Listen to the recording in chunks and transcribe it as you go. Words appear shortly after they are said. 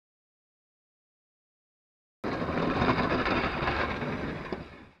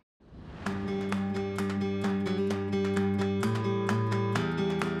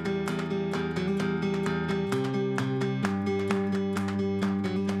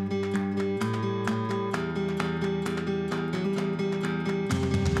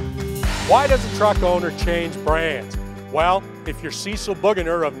Why does a truck owner change brands? Well, if you're Cecil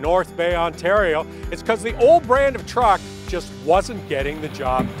of North Bay, Ontario, it's because the old brand of truck just wasn't getting the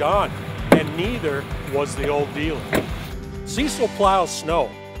job done, and neither was the old dealer. Cecil plows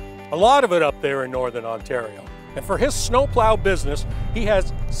snow, a lot of it up there in Northern Ontario. And for his snowplow business, he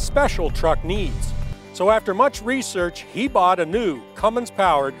has special truck needs. So after much research, he bought a new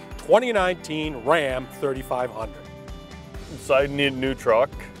Cummins-powered 2019 Ram 3500. Decided I need a new truck,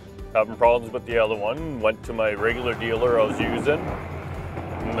 having problems with the other one. Went to my regular dealer I was using,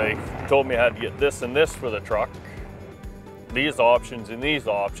 and they told me I had to get this and this for the truck. These options and these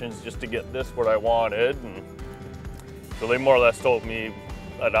options just to get this what I wanted. And so they more or less told me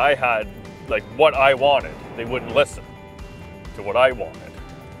that I had like what I wanted. They wouldn't listen to what I wanted.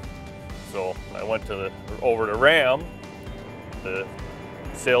 So I went over to Ram, the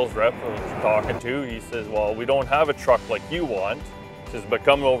sales rep I was talking to. He says, well, we don't have a truck like you want. He says, but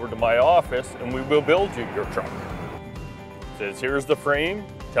come over to my office and we will build you your truck. He says, here's the frame,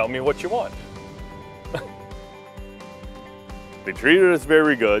 tell me what you want. They treated us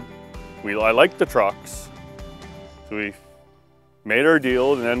very good. I liked the trucks. So we made our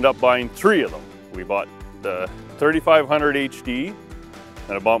deal and ended up buying 3 of them. We bought the 3500 HD,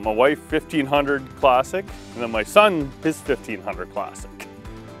 and I bought my wife 1500 Classic, and then my son his 1500 Classic.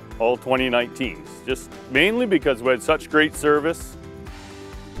 All 2019s, just mainly because we had such great service.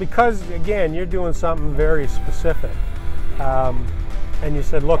 Because again, you're doing something very specific. And you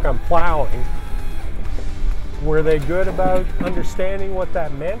said, look, I'm plowing. Were they good about understanding what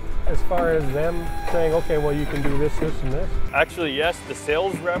that meant as far as them saying, okay, well, you can do this, this, and this? Actually, yes, the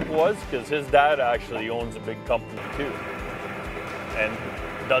sales rep was, because his dad actually owns a big company too. And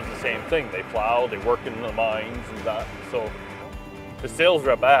does the same thing. They plow, they work in the mines and that. So the sales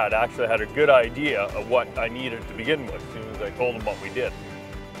rep actually had a good idea of what I needed to begin with as soon as I told him what we did.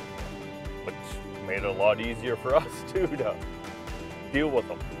 Which made it a lot easier for us too to deal with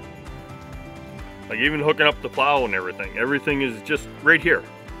them. Like even hooking up the plow and everything is just right here.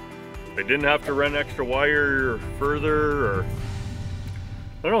 They didn't have to run extra wire or further, or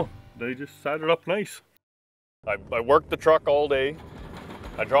I don't know, they just set it up nice. I worked the truck all day.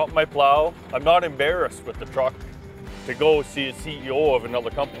 I dropped my plow. I'm not embarrassed with the truck to go see a CEO of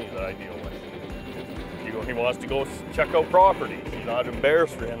another company that I deal with. He wants to go check out properties. You're not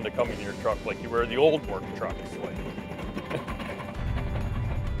embarrassed for him to come in your truck like you were the old work trucks.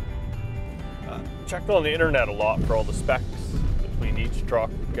 Checked on the internet a lot for all the specs between each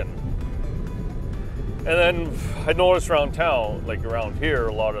truck, and then I noticed around town, like around here,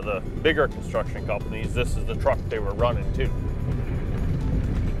 a lot of the bigger construction companies, this is the truck they were running too.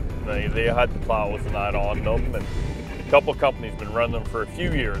 They had the plows and that on them, and a couple companies been running them for a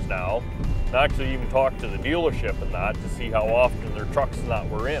few years now. And I actually even talked to the dealership and that to see how often their trucks and that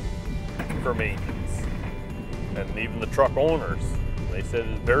were in for maintenance. And even the truck owners, they said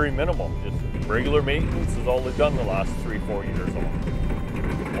it's very minimal, just regular maintenance is all they've done the last 3-4 years of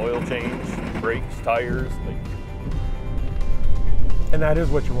them. Oil change, brakes, tires. And that is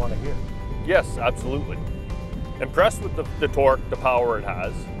what you want to hear. Yes, absolutely. Impressed with the torque, the power it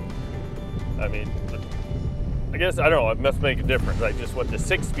has. I mean, I guess, I don't know, it must make a difference. I just went the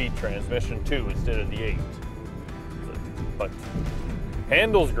 6-speed transmission too instead of the 8. But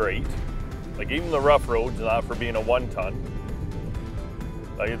handles great. Like even the rough roads and that for being a 1-ton.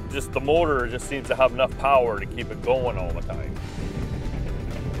 Like just the motor just seems to have enough power to keep it going all the time.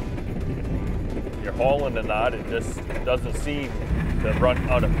 You're hauling in that, it just doesn't seem to run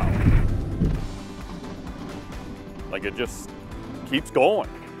out of power. Like it just keeps going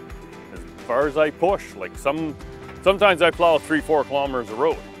as far as I push. Like sometimes I plow 3-4 kilometers of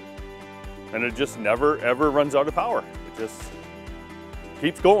road and it just never ever runs out of power. It just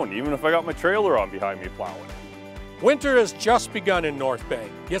keeps going, even if I got my trailer on behind me plowing. Winter has just begun in North Bay,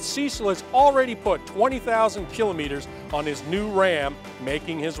 yet Cecil has already put 20,000 kilometers on his new Ram,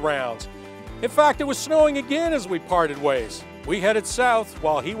 making his rounds. In fact, it was snowing again as we parted ways. We headed south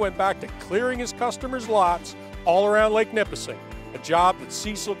while he went back to clearing his customers' lots all around Lake Nipissing, a job that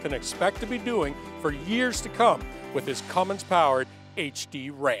Cecil can expect to be doing for years to come with his Cummins-powered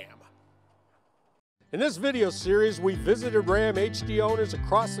HD Ram. In this video series, we visited Ram HD owners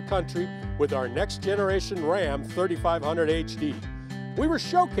across the country with our next generation Ram 3500 HD. We were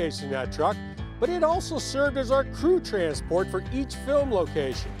showcasing that truck, but it also served as our crew transport for each film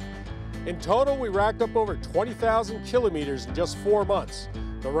location. In total, we racked up over 20,000 kilometers in just 4 months.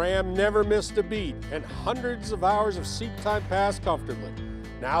 The Ram never missed a beat, and hundreds of hours of seat time passed comfortably.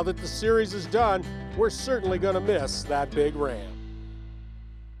 Now that the series is done, we're certainly going to miss that big Ram.